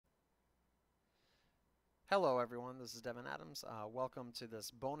Hello everyone, this is Devin Adams. Welcome to this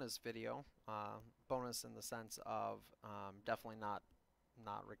bonus video. Bonus in the sense of definitely not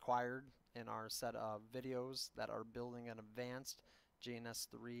required in our set of videos that are building an advanced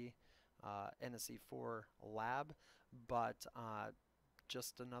GNS3 NSE4 lab, but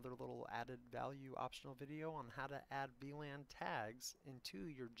just another little added value optional video on how to add VLAN tags into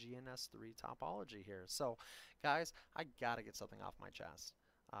your GNS3 topology here. So guys, I gotta get something off my chest.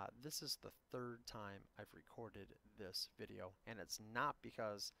 This is the third time I've recorded this video, and it's not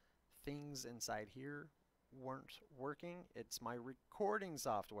because things inside here weren't working. It's my recording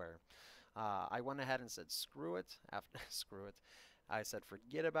software. I went ahead and said screw it. Screw it. I said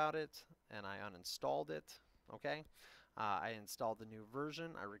forget about it, and I uninstalled it. Okay. I installed the new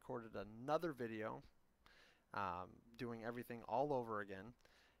version. I recorded another video doing everything all over again,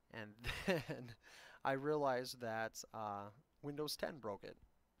 and then I realized that Windows 10 broke it.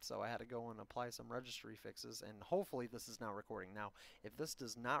 So I had to go and apply some registry fixes, and hopefully this is now recording. Now, if this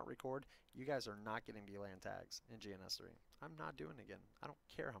does not record, you guys are not getting VLAN tags in GNS3. I'm not doing it again. I don't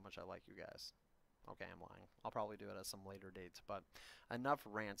care how much I like you guys. Okay, I'm lying. I'll probably do it at some later date, but enough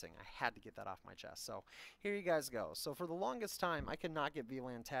ranting. I had to get that off my chest. So here you guys go. So for the longest time, I could not get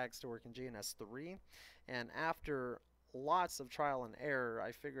VLAN tags to work in GNS3, and after lots of trial and error,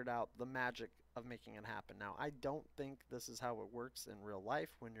 I figured out the magic of making it happen. Now, I don't think this is how it works in real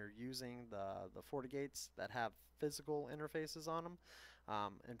life when you're using the FortiGates that have physical interfaces on them.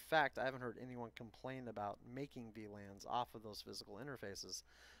 In fact, I haven't heard anyone complain about making VLANs off of those physical interfaces.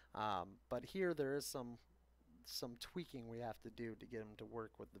 But here there is some tweaking we have to do to get them to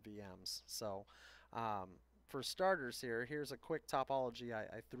work with the VMs. So for starters here, here's a quick topology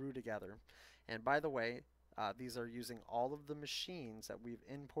I threw together. And by the way, these are using all of the machines that we've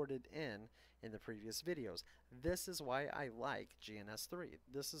imported in the previous videos. This is why I like GNS3.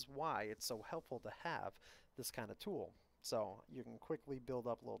 This is why it's so helpful to have this kind of tool. So you can quickly build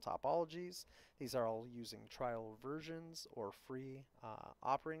up little topologies. These are all using trial versions or free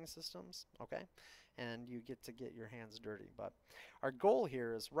operating systems, okay? And you get to get your hands dirty. But our goal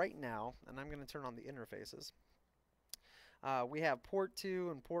here is right now, and I'm going to turn on the interfaces. We have port 2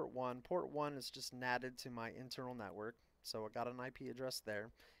 and port 1. Port 1 is just NATed to my internal network, so I got an IP address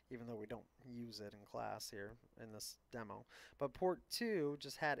there, even though we don't use it in class here in this demo. But port 2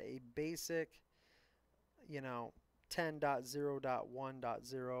 just had a basic,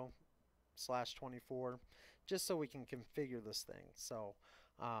 10.0.1.0/24, just so we can configure this thing. So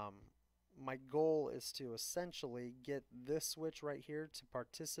my goal is to essentially get this switch right here to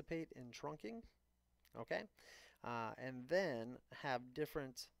participate in trunking. Okay, and then have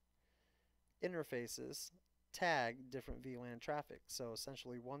different interfaces tag different VLAN traffic. So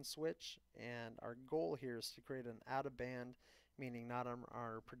essentially one switch, and our goal here is to create an out of band, meaning not on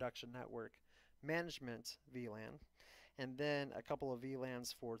our production network, management VLAN, and then a couple of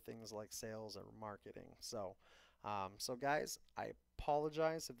VLANs for things like sales or marketing. So so guys, I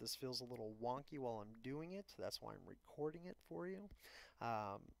apologize if this feels a little wonky while I'm doing it. That's why I'm recording it for you.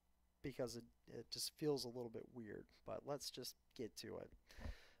 Because it just feels a little bit weird, but let's just get to it.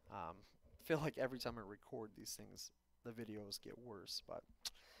 I feel like every time I record these things, the videos get worse, but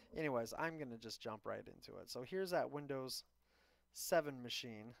anyways, I'm gonna just jump right into it. So here's that Windows 7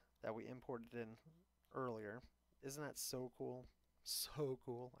 machine that we imported in earlier. Isn't that so cool? So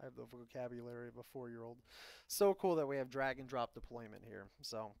cool. I have the vocabulary of a 4-year-old. So cool that we have drag and drop deployment here.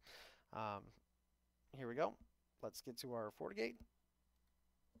 So here we go. Let's get to our FortiGate.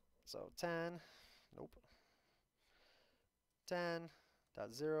 So 10, nope,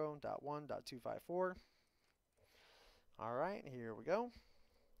 10.0.1.254. All right, here we go.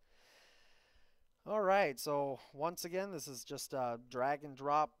 All right, so once again, this is just a drag and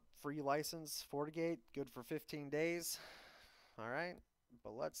drop free license FortiGate, good for 15 days. All right,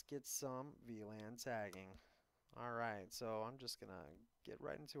 but let's get some VLAN tagging. All right, so I'm just gonna get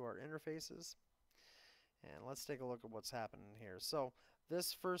right into our interfaces. And let's take a look at what's happening here. So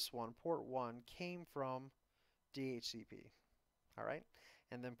this first one, port 1, came from DHCP. All right.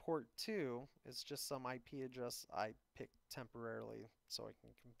 And then port 2 is just some IP address I picked temporarily so I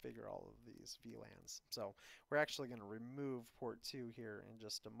can configure all of these VLANs. So we're actually going to remove port 2 here in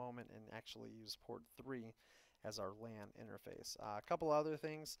just a moment and actually use port 3 as our LAN interface. A couple other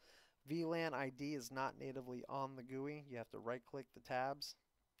things. VLAN ID is not natively on the GUI. You have to right click the tabs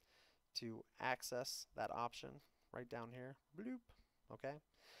to access that option right down here. Bloop. Okay.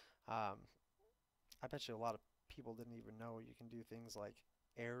 I bet you a lot of people didn't even know you can do things like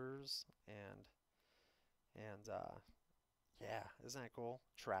errors and yeah, isn't that cool?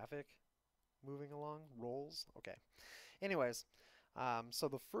 Traffic moving along, rolls. Okay. Anyways, so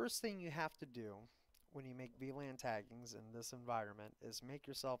the first thing you have to do when you make VLAN taggings in this environment is make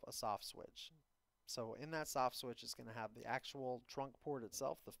yourself a soft switch. So in that soft switch is going to have the actual trunk port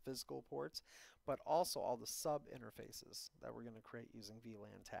itself, the physical ports, but also all the sub interfaces that we're going to create using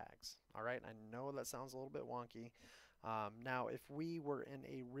VLAN tags. All right, I know that sounds a little bit wonky. Now, if we were in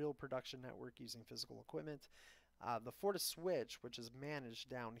a real production network using physical equipment, the Fortis switch, which is managed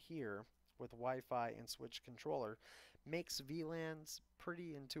down here with Wi-Fi and switch controller, makes VLANs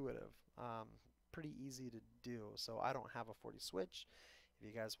pretty intuitive, pretty easy to do. So I don't have a Fortis switch. If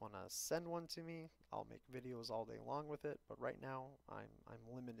you guys want to send one to me, I'll make videos all day long with it. But right now,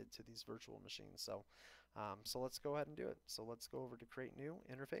 I'm limited to these virtual machines. So, so let's go ahead and do it. So let's go over to create new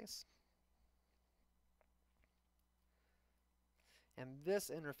interface. And this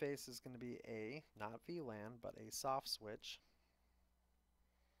interface is going to be a, not VLAN, but a soft switch.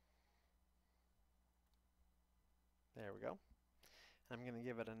 There we go. I'm going to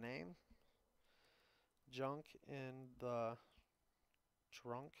give it a name. Junk in the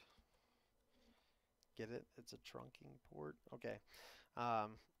trunk. Get it? It's a trunking port. Okay.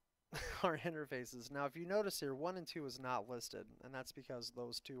 Our interfaces. Now, if you notice here, 1 and 2 is not listed, and that's because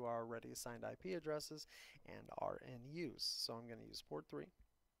those two are already assigned IP addresses and are in use. So I'm going to use port 3.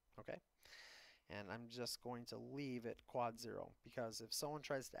 Okay. And I'm just going to leave it quad 0, because if someone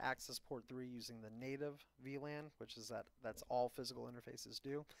tries to access port 3 using the native VLAN, which is that's all physical interfaces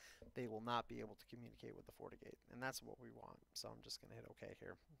do, they will not be able to communicate with the FortiGate, and that's what we want. So I'm just going to hit OK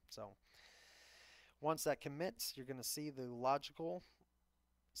here. So once that commits, you're going to see the logical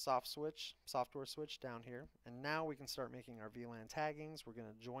software switch down here, and now we can start making our VLAN taggings. We're going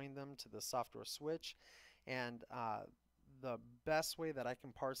to join them to the software switch, and the best way that I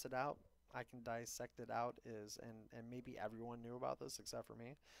can parse it out, I can dissect it out is, and maybe everyone knew about this except for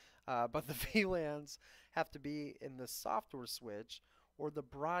me, but the VLANs have to be in the software switch or the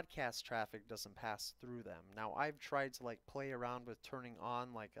broadcast traffic doesn't pass through them. Now I've tried to like play around with turning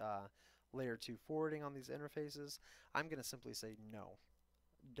on like layer 2 forwarding on these interfaces. I'm going to simply say no,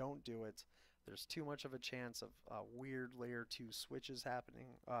 don't do it. There's too much of a chance of weird layer 2 switches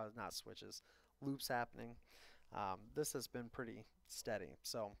happening, not switches, loops happening. This has been pretty steady.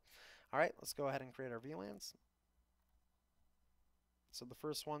 So alright, let's go ahead and create our VLANs. So the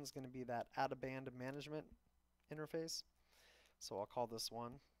first one is going to be that out-of-band management interface. So I'll call this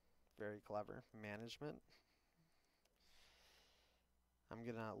one, very clever, management. I'm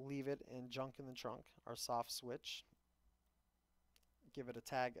going to leave it in junk in the trunk, our soft switch. Give it a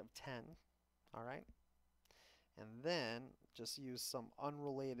tag of 10. Alright. And then just use some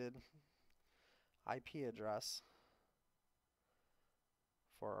unrelated IP address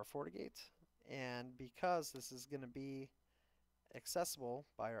for our FortiGate, and because this is going to be accessible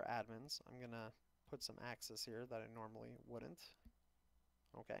by our admins, I'm going to put some access here that I normally wouldn't.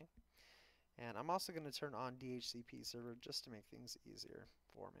 Okay, and I'm also going to turn on DHCP server just to make things easier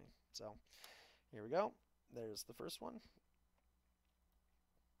for me. So here we go. There's the first one.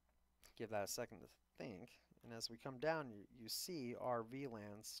 Give that a second to think, and as we come down, you see our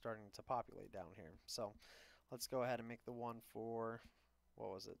VLANs starting to populate down here. So let's go ahead and make the one for,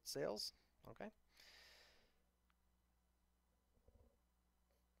 what was it, sales? Okay.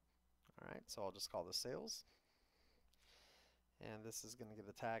 Alright, so I'll just call this sales. And this is going to get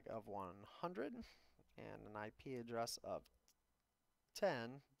a tag of 100 and an IP address of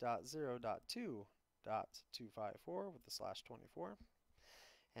 10.0.2.254 with the /24.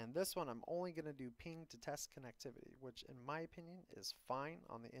 And this one I'm only going to do ping to test connectivity, which in my opinion is fine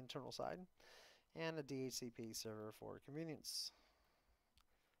on the internal side, and a DHCP server for convenience.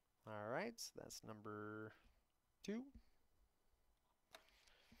 Alright, that's number 2.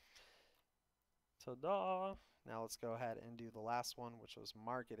 Ta-da! Now let's go ahead and do the last one, which was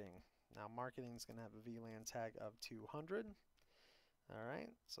marketing. Now marketing is going to have a VLAN tag of 200.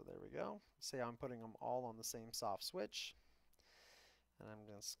 Alright, so there we go. Say I'm putting them all on the same soft switch. And I'm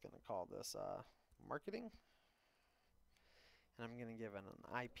just going to call this marketing. And I'm going to give it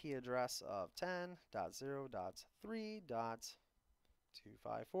an IP address of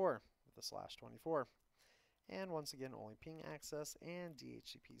 10.0.3.254 with the /24. And once again, only ping access and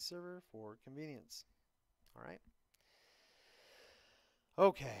DHCP server for convenience. Alright.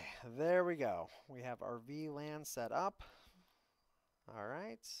 Okay, there we go. We have our VLAN set up.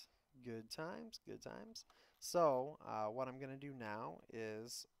 Alright, good times, good times. So, what I'm going to do now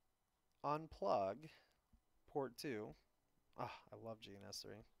is unplug port 2. I love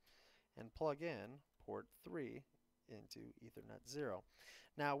GNS3. And plug in port 3 into Ethernet 0.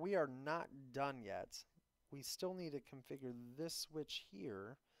 Now, we are not done yet. We still need to configure this switch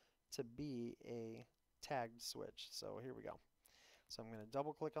here to be a tagged switch. So here we go. So I'm going to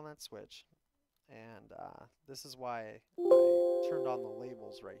double click on that switch. And this is why I turned on the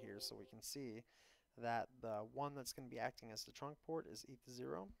labels right here, so we can see that the one that's going to be acting as the trunk port is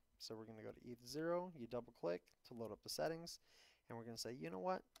ETH0. So we're going to go to ETH0, you double click to load up the settings, and we're going to say, you know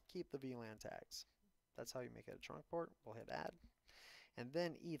what, keep the VLAN tags. That's how you make it a trunk port. We'll hit add. And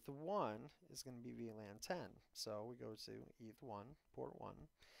then ETH1 is going to be VLAN 10. So we go to ETH1, port 1,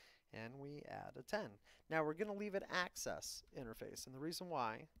 and we add a 10. Now we're going to leave it access interface, and the reason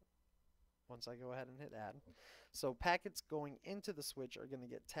why, once I go ahead and hit add, so packets going into the switch are going to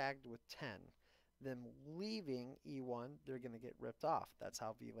get tagged with 10. Them leaving E1, they're going to get ripped off. That's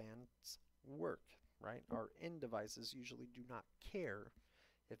how VLANs work, right? Our end devices usually do not care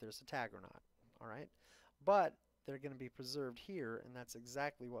if there's a tag or not, all right? But they're going to be preserved here, and that's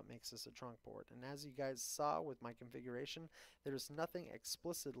exactly what makes this a trunk port. And as you guys saw with my configuration, there's nothing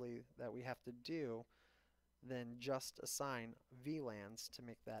explicitly that we have to do than just assign VLANs to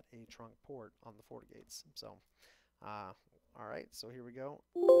make that a trunk port on the FortiGates. So, alright, so here we go.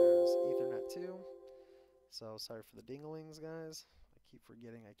 There's Ethernet 2. So sorry for the dinglings, guys. I keep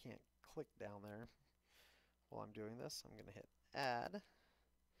forgetting I can't click down there while I'm doing this. I'm going to hit add.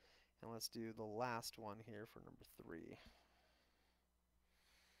 And let's do the last one here for number 3.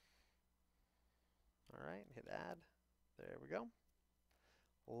 Alright, hit add. There we go.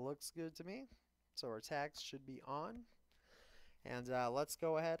 Looks good to me. So our tags should be on. And let's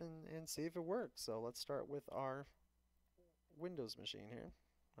go ahead and see if it works. So let's start with our Windows machine here.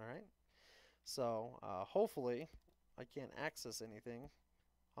 Alright. So hopefully I can't access anything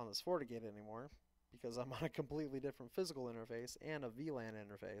on this FortiGate anymore, because I'm on a completely different physical interface and a VLAN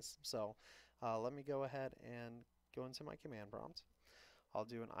interface. So let me go ahead and go into my command prompt. I'll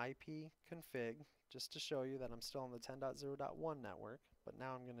do an IP config just to show you that I'm still on the 10.0.1 network, but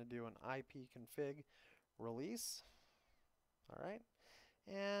now I'm going to do an IP config release, alright,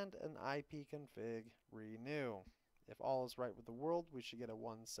 and an IP config renew. If all is right with the world, we should get a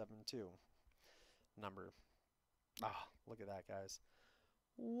 172 number. Ah, look at that, guys.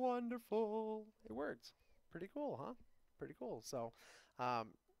 Wonderful. It worked. Pretty cool, huh? Pretty cool. So,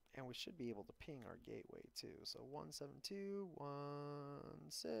 and we should be able to ping our gateway too. So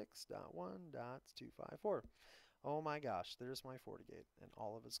 172.16.1.254. Oh my gosh, there's my FortiGate in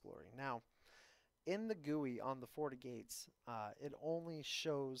all of its glory. Now, in the GUI on the FortiGates, it only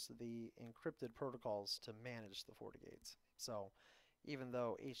shows the encrypted protocols to manage the FortiGates. So even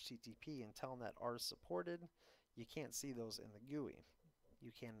though HTTP and Telnet are supported, you can't see those in the GUI.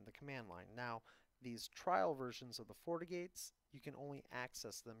 You can in the command line. Now, these trial versions of the FortiGates, you can only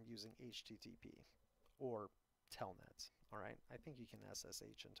access them using HTTP or Telnet. Alright, I think you can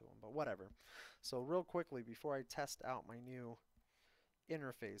SSH into them, but whatever. So real quickly, before I test out my new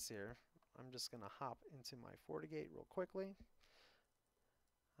interface here, I'm just going to hop into my FortiGate real quickly.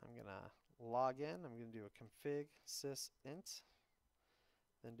 I'm going to log in. I'm going to do a config sysint,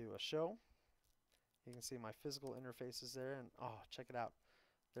 then do a show. You can see my physical interfaces there, and oh, check it out.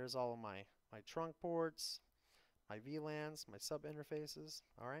 There's all of my trunk ports, my VLANs, my sub interfaces.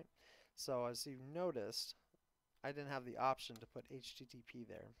 Alright, so as you've noticed, I didn't have the option to put HTTP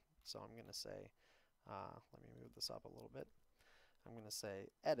there. So I'm going to say, let me move this up a little bit. I'm going to say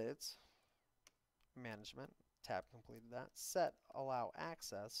edit, management, tab completed that, set allow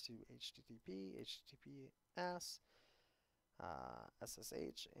access to HTTP, HTTPS,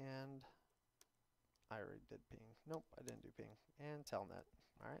 SSH, and I already did ping. Nope, I didn't do ping. And telnet.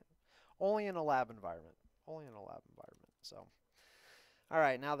 Alright. Only in a lab environment. Only in a lab environment. So,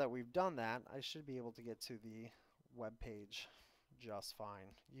 alright, now that we've done that, I should be able to get to the web page just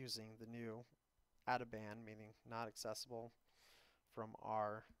fine using the new out of band, meaning not accessible from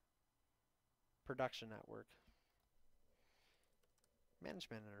our production network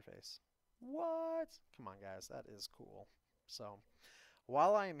management interface. What? Come on, guys, that is cool. So,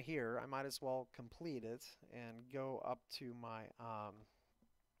 while I am here, I might as well complete it and go up to my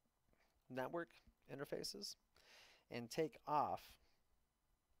network interfaces and take off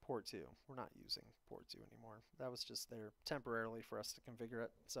port 2. We're not using port 2 anymore. That was just there temporarily for us to configure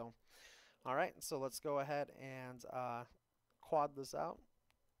it. So, alright, so let's go ahead and quad this out.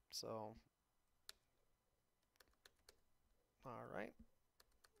 So, alright.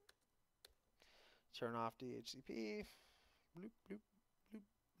 Turn off DHCP. Bloop, bloop, bloop,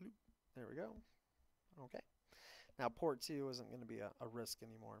 bloop. There we go. Okay. Now port 2 isn't going to be a risk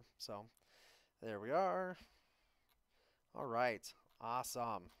anymore. So there we are. All right.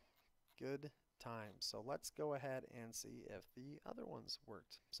 Awesome. Good time. So let's go ahead and see if the other ones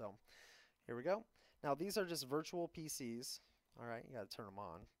worked. So here we go. Now these are just virtual PCs. All right. You got to turn them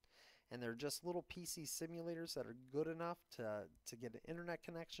on. And they're just little PC simulators that are good enough to get an internet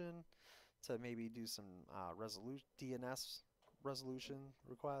connection, to maybe do some DNS resolution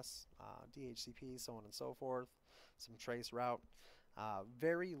requests, DHCP, so on and so forth, some trace route.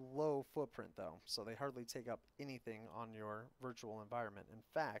 Very low footprint though, so they hardly take up anything on your virtual environment. In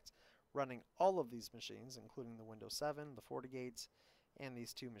fact, running all of these machines, including the Windows 7, the FortiGates, and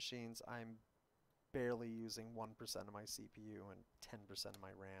these two machines, I'm barely using 1% of my CPU and 10% of my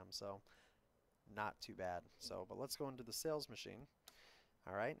RAM, so not too bad. So, but let's go into the sales machine.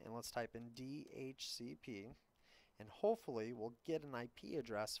 All right, and let's type in DHCP, and hopefully we'll get an IP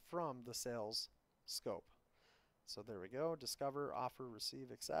address from the sales scope. So there we go, discover, offer, receive,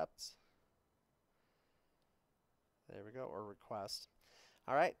 accept. There we go, or request.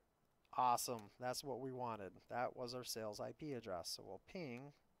 All right, awesome, that's what we wanted. That was our sales IP address. So we'll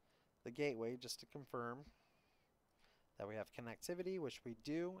ping the gateway just to confirm that we have connectivity, which we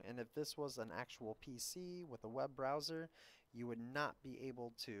do. And if this was an actual PC with a web browser, you would not be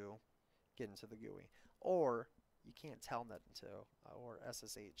able to get into the GUI, or you can't telnet into or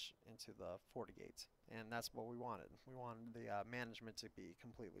SSH into the FortiGate, and that's what we wanted. We wanted the management to be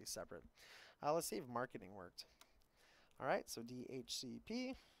completely separate. Let's see if marketing worked. All right, so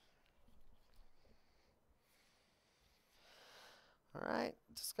DHCP. All right,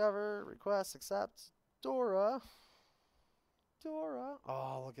 discover, request, accept, Dora.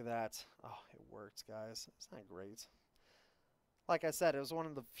 Oh, look at that. Oh, it worked, guys. Isn't that great? Like I said, it was one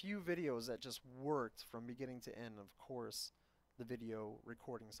of the few videos that just worked from beginning to end. Of course, the video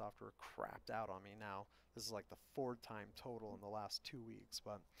recording software crapped out on me now. This is like the 4th time total in the last 2 weeks.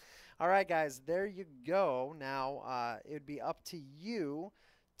 But all right, guys, there you go. Now, it would be up to you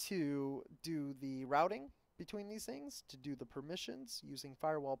to do the routing between these things, to do the permissions using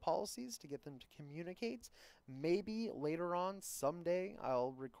firewall policies to get them to communicate. Maybe later on, someday,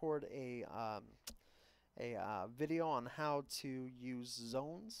 I'll record a video on how to use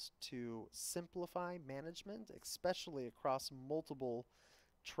zones to simplify management, especially across multiple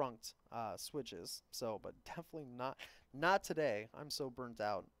trunked switches. So, but definitely not today. I'm so burnt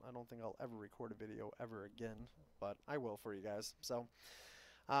out. I don't think I'll ever record a video ever again, but I will for you guys. So,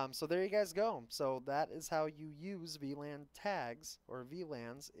 so there you guys go. So that is how you use VLAN tags or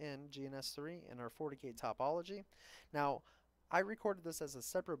VLANs in GNS3 in our FortiGate topology. Now, I recorded this as a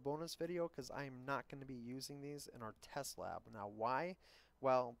separate bonus video because I'm not going to be using these in our test lab. Now, why?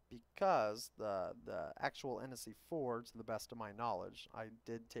 Well, because the actual NSE4, to the best of my knowledge, I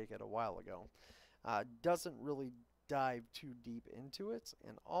did take it a while ago, doesn't really dive too deep into it,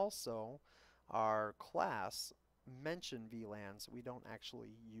 and also our class mention VLANs, we don't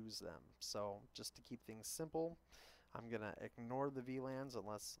actually use them. So just to keep things simple, I'm going to ignore the VLANs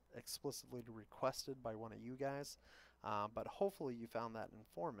unless explicitly requested by one of you guys. But hopefully you found that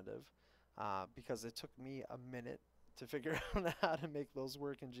informative because it took me a minute to figure out how to make those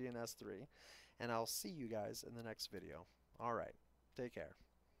work in GNS3. And I'll see you guys in the next video. All right, take care.